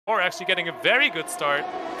Or actually getting a very good start.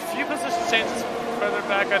 A few position changes further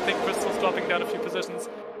back. I think Crystal's dropping down a few positions.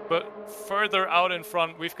 But further out in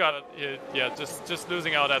front, we've got, yeah, just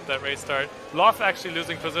losing out at that race start. Loft actually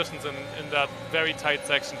losing positions in that very tight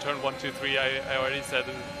section, turn 1, 2, 3. I already said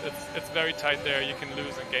it's very tight there. You can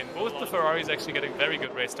lose and gain. Both the Ferraris actually getting very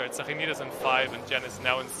good race starts. Sachinides in 5 and Jen is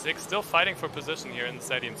now in 6. Still fighting for position here in the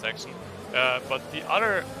stadium section. But the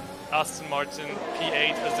other Aston Martin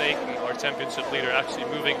P8 Azaken, our championship leader, actually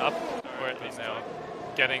moving up, or at least now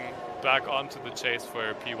getting back onto the chase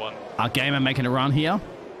for P1. Our gamer making a run here.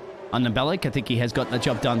 On the Bellic, I think he has got the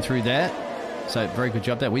job done through there. So very good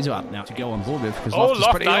job there. Weezer up now to go on board with. Because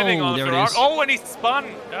Loft diving on there Ferrari. it is. Oh, and he spun.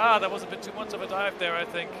 Ah, that was a bit too much of a dive there, I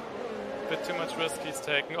think. A bit too much risk he's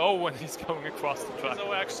taking. Oh, and he's going across the track.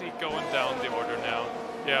 So actually going down the order now.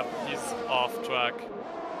 Yeah, he's off track.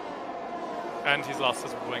 And he's lost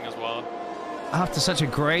his wing as well. After such a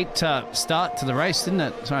great start to the race, didn't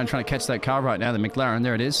it? Sorry, I'm trying to catch that car right now, the McLaren.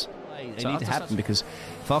 There it is. They need to happen because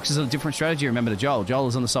Fox is on a different strategy. Remember to Joel. Joel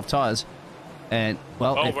is on the soft tyres. And,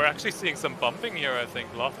 well... Oh, we're actually seeing some bumping here, I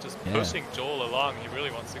think. Loft just pushing Joel along. He really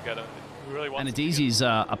wants to get a... And Adizi's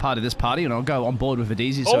a part of this party, and I'll go on board with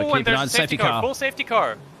Adizi, so keep an eye on the safety car. Full safety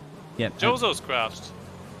car. Yep. Jozo's crashed.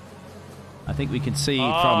 I think we can see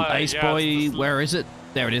from Ace Boy, where is it?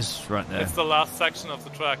 There it is, right there. It's the last section of the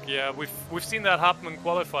track, yeah. We've seen that happen in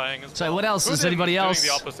qualifying as well. So what else? Is anybody else?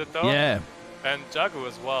 Doing the opposite, though. Yeah. And Jagu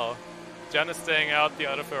as well. Jan is staying out, the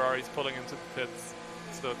other Ferrari's pulling into the pits,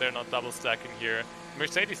 so they're not double stacking here.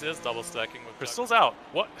 Mercedes is double stacking with Crystal's out.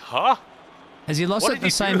 What? Huh? Has he lost it in the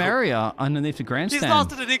same area underneath the grandstand? He's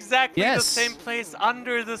lost it in exactly the same place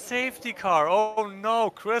under the safety car. Oh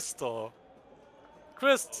no, Crystal.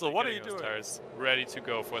 Crystal, what are you doing? Tires ready to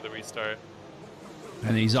go for the restart.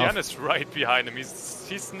 And he's off. Jan is right behind him. He's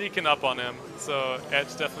sneaking up on him. So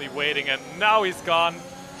Edge definitely waiting, and now he's gone.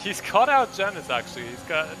 He's caught out Janice actually.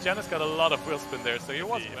 Janice got a lot of wheel spin there, so he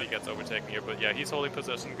wants if he gets overtaken here. But yeah, he's holding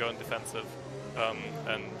position, going defensive,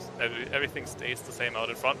 and everything stays the same out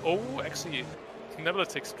in front. Oh, actually,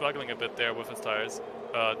 Nebulatic struggling a bit there with his tires.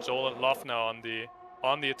 Joel and Loft now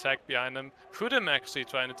on the attack behind him. Hudem actually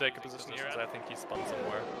trying to take a position here. I think he spun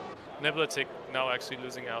somewhere. Nebulatic now actually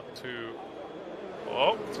losing out to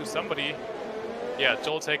somebody. Yeah,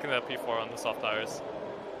 Joel taking that P4 on the soft tires.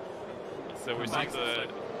 So we're seeing the...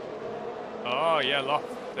 Oh yeah, Loft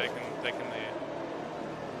taking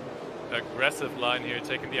the aggressive line here,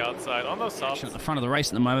 taking the outside on those softs. At the front of the race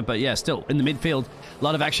at the moment, but yeah, still in the midfield. A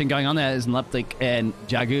lot of action going on there. There's Leptic and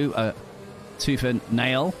Jagu, tooth and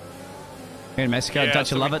nail. Here in Mexico, Yeah,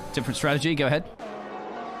 Dutch love it. Different strategy. Go ahead.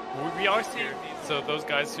 We are seeing so those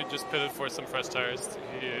guys who just pitted for some fresh tires,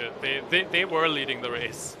 they were leading the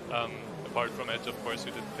race. Apart from Edge, of course, who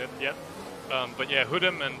didn't pit yet. But yeah,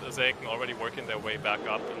 Hudem and Azaken already working their way back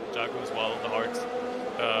up, and Jagu as well in the heart,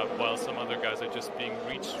 while some other guys are just being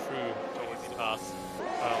reached through towards the pass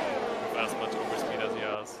with as much overspeed as he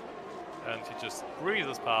has. And he just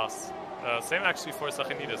breezes past. Same actually for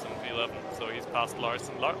Sachinides in P11, so he's past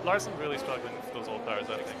Larson. Larson really struggling with those old tires,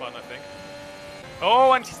 I think.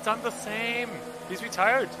 Oh, and he's done the same! He's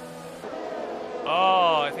retired!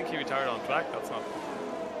 Oh, I think he retired on track. That's not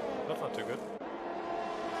too good.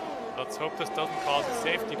 Let's hope this doesn't cause a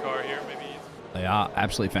safety car here, maybe. They are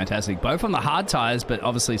absolutely fantastic. Both on the hard tires, but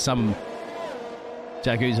obviously some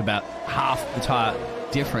Jagu's about half the tire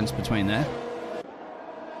difference between there.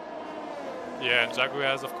 Yeah, and Jagu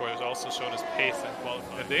has, of course, also shown his pace in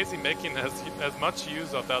qualifying. And Daisy making as much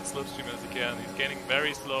use of that slipstream as he can. He's gaining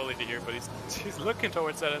very slowly here, but he's looking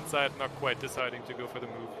towards that inside, not quite deciding to go for the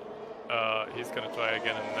move. He's going to try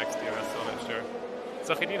again in the next DRS zone, I'm sure.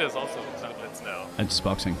 Sachinides also outlets now. And just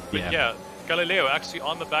boxing. But yeah, Galileo actually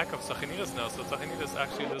on the back of Sachinides now, so Sachinides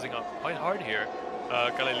actually losing up quite hard here.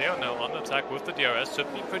 Galileo now on the attack with the DRS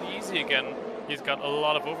should be pretty easy again. He's got a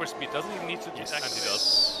lot of overspeed. Doesn't even need to do that. He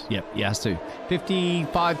does. Yep, he has to.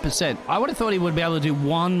 55%. I would have thought he would be able to do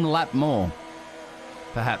one lap more.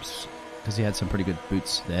 Perhaps. Because he had some pretty good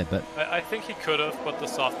boots there, but... I think he could have, but the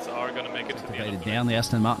softs are going to make it to the end. Down the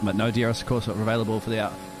Aston Martin, but no DRS, of course, are available for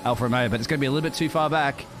the Alfa Romeo, but it's going to be a little bit too far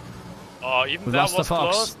back. Oh, even that was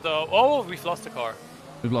close, though. Oh, we've lost the car.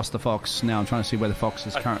 We've lost the Fox. Now I'm trying to see where the Fox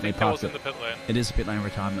is currently parked. In the pit lane. It is a pit lane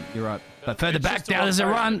retirement. You're right. But further back, now there's a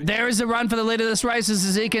run. There is a run for the lead of this race. This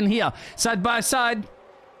is Ekin here, side by side.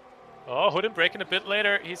 Oh, Hudem breaking a bit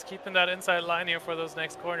later. He's keeping that inside line here for those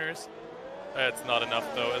next corners. It's not enough,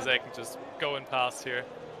 though, as they can just go and pass here.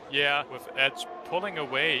 Yeah, with Edge pulling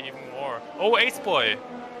away even more. Oh, Ace Boy!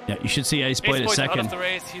 Yeah, you should see Ace Boy in a second. Out of the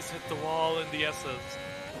race. He's hit the wall in the S's.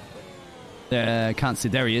 Can't see.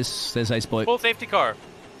 There he is. There's Ace Boy. Full safety car.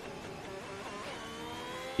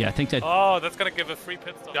 Yeah, I think that... Oh, that's going to give a free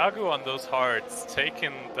pit stop. Jagu on those hards,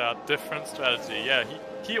 taking that different strategy. Yeah,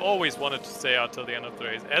 he always wanted to stay out till the end of the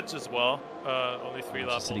race. Edge as well, only 3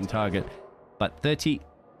 laps. Sitting target, but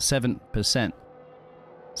 37%.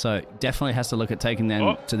 So definitely has to look at taking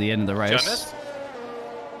them to the end of the race. Giannis?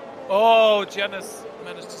 Oh, Giannis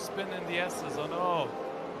managed to spin in the S's. Oh no.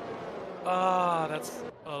 Ah, that's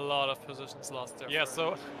a lot of positions lost there. Yeah,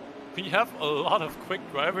 so we have a lot of quick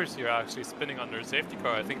drivers here actually spinning under a safety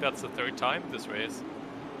car. I think that's the 3rd time this race.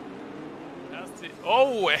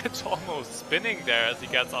 Oh, Edge almost spinning there as he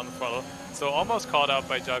gets on the throttle. So almost caught out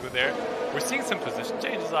by Jagu there. We're seeing some position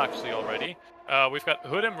changes actually already. We've got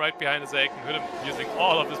Hoodem right behind his Aiken. Hoodem using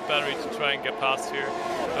all of his battery to try and get past here.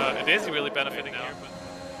 Edezi really benefiting here,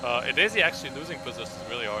 but Edezi actually losing positions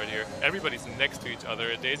really hard here. Everybody's next to each other.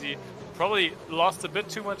 Edezi probably lost a bit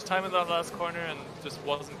too much time in that last corner and just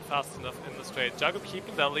wasn't fast enough in the straight. Jagu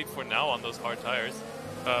keeping that lead for now on those hard tires.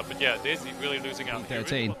 But yeah, Edezi really losing out here.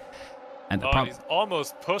 13. And the he's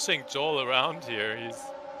almost pushing Joel around here.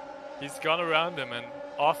 He's gone around him and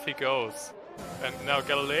off he goes. And now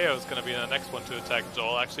Galileo is going to be the next one to attack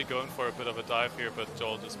Joel. Actually going for a bit of a dive here, but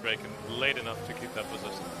Joel just braking late enough to keep that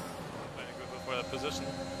position. Very good for that position.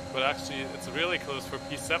 But actually, it's really close for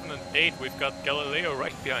P7 and 8. We've got Galileo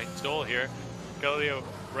right behind Joel here. Galileo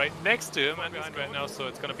right next to him and behind right now, so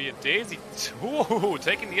it's going to be a Daisy. Ooh,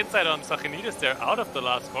 taking the inside on Sachinidis there out of the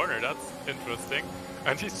last corner. That's interesting.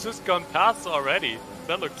 And he's just gone past already.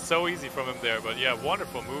 That looked so easy from him there, but yeah,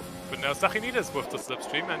 wonderful move. But now Sachinidis with the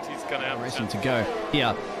slipstream, and he's going to have racing to go.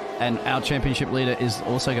 Yeah, and our championship leader is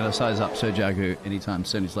also going to size up Sir Jagu anytime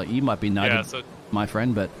soon. He's like, you might be noted, my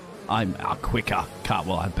friend, but I'm a quicker car.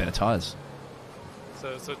 Well, I have better tires.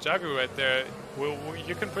 So Jagu right there,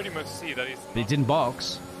 you can pretty much see that he didn't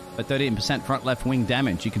box, but 13% front left wing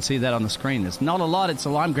damage. You can see that on the screen. It's not a lot. It's a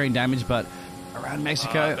lime green damage, but around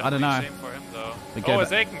Mexico, I don't know. Shame for him, though.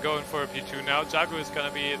 Azaken going for a P2 now. Jagu is going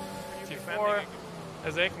to be P4.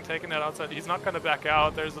 Azaken taking that outside. He's not going to back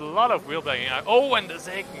out. There's a lot of wheel banging out. Oh, and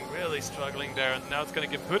Azaken really struggling there. And now it's going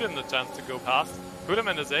to give Hoodem the chance to go past. Hoodem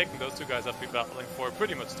and Azaken, those two guys have been battling for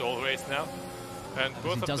pretty much the whole race now. And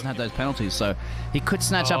both he doesn't have those penalties, so he could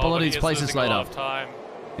snatch up a lot of these places later. A lot of time.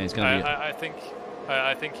 Yeah, he's going to be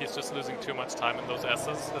I think he's just losing too much time in those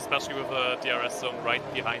S's, especially with the DRS zone right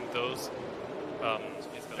behind those.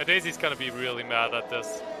 Daisy's going to be really mad at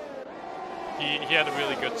this. He had a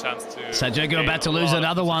really good chance to... So Jagu about to lose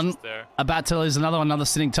another one. About to lose another one, another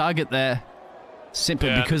sitting target there. Simply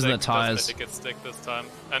because of the tires. It gets stick this time.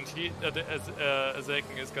 And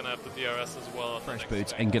Azaken is going to have the DRS as well. Fresh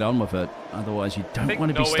boots and get on with it. Otherwise you don't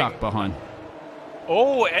want to be stuck behind.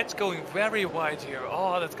 Oh, Edge going very wide here.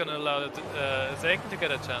 Oh, that's going to allow Azaken to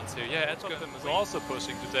get a chance here. Yeah, Edge is also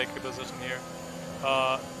pushing to take a position here.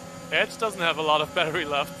 Edge doesn't have a lot of battery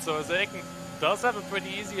left, so Azaken does have a pretty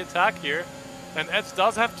easy attack here. And Edge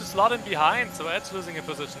does have to slot in behind, so Edge losing a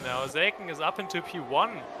position now. Azaken is up into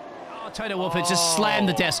P1. Oh, Toto Wolff just slammed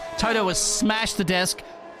the desk. Toto has smashed the desk.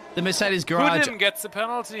 The Mercedes garage. Hoodem gets the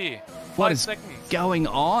penalty. What is going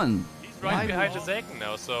on? He's right behind Azaken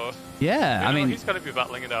now, so... Yeah, I mean... he's going to be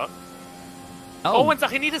battling it out. Oh, and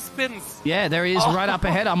Sachinidis spins. Yeah, there he is right up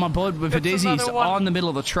ahead. I'm on board with Adesi. He's on the middle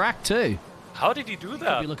of the track too. How did he do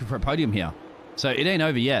that? He'll be looking for a podium here. So it ain't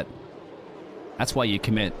over yet. That's why you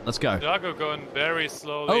commit. Let's go. Jagu going very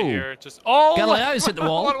slowly here. Galileo's hit the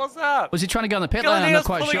wall. What was that? Was he trying to go on the pit lane? I'm not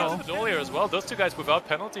quite sure. Here as well. Those two guys without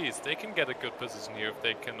penalties, they can get a good position here if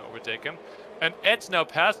they can overtake him. And Edge now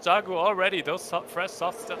past Jagu already. Those fresh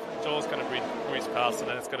soft stuff from Joel's going to breeze past, and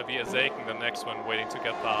then it's going to be Azaken, the next one, waiting to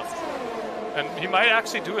get past. And he might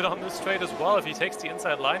actually do it on this straight as well. If he takes the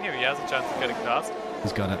inside line here, he has a chance of getting past.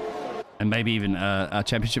 He's got it. And maybe even our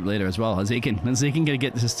championship leader as well, Azaken. Azaken going to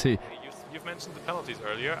get this too. You've mentioned the penalties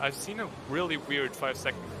earlier. I've seen a really weird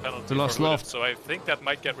 5-second penalty for Loft, so I think that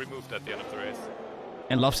might get removed at the end of the race.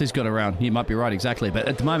 And Lofty's got around. You might be right, exactly. But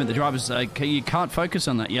at the moment, the drivers, you can't focus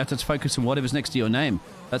on that. You have to focus on whatever's next to your name.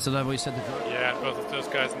 That's what I've always said. Yeah, both of those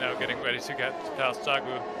guys now getting ready to get past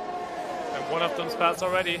Jagu. And one of them's passed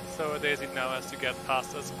already, so Daisy now has to get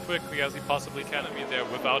past as quickly as he possibly can and be there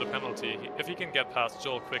without a penalty. If he can get past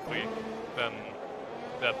Joel quickly, then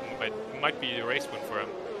that might be a race win for him.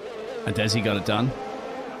 And Desi got it done.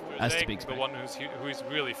 Has to be the one who's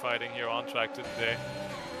really fighting here on track today.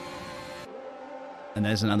 And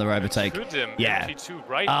there's another overtake. Yeah. P2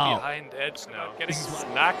 right behind Edge now. Getting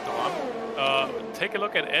snacked on. Take a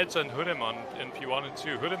look at Edge and Hoodem in P1 and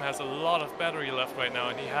 2. Hoodem has a lot of battery left right now,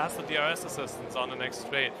 and he has the DRS assistance on the next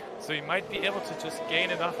straight. So he might be able to just gain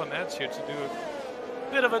enough on Edge here to do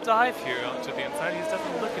a bit of a dive here onto the inside. He's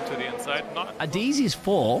definitely looking to the inside. Adesi is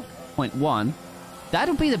 4.1.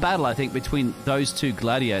 That'll be the battle, I think, between those two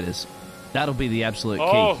gladiators. That'll be the absolute key.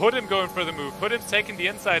 Oh, Hood'em going for the move. Hood'em's taking the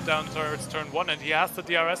inside down towards turn 1, and he has the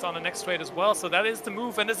DRS on the next straight as well, so that is the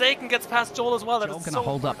move. And Azaken gets past Joel as well. Joel going to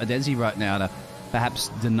hold up Adesi right now to perhaps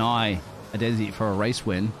deny Adesi for a race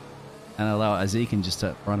win and allow Azaken just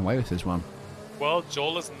to run away with this one. Well,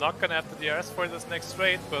 Joel is not going to have the DRS for this next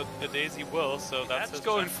straight, but Adesi will, so that's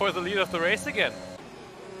going for the lead of the race again.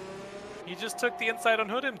 He just took the inside on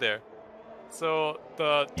Hood'em there. So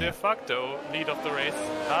the de facto lead of the race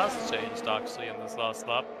has changed actually in this last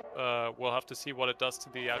lap. We'll have to see what it does to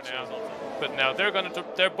the actual result. But now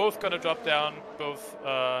they're both gonna drop down, both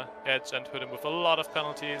Edge and Hood'em, with a lot of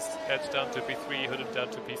penalties. Edge down to P3, Hood'em down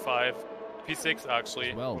to P5, P6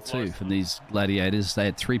 actually. Well, too, from these gladiators, they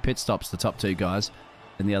had 3 pit stops, the top 2 guys,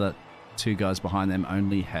 and the other 2 guys behind them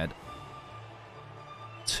only had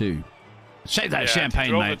 2. Shake that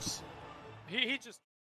champagne, mate. He just.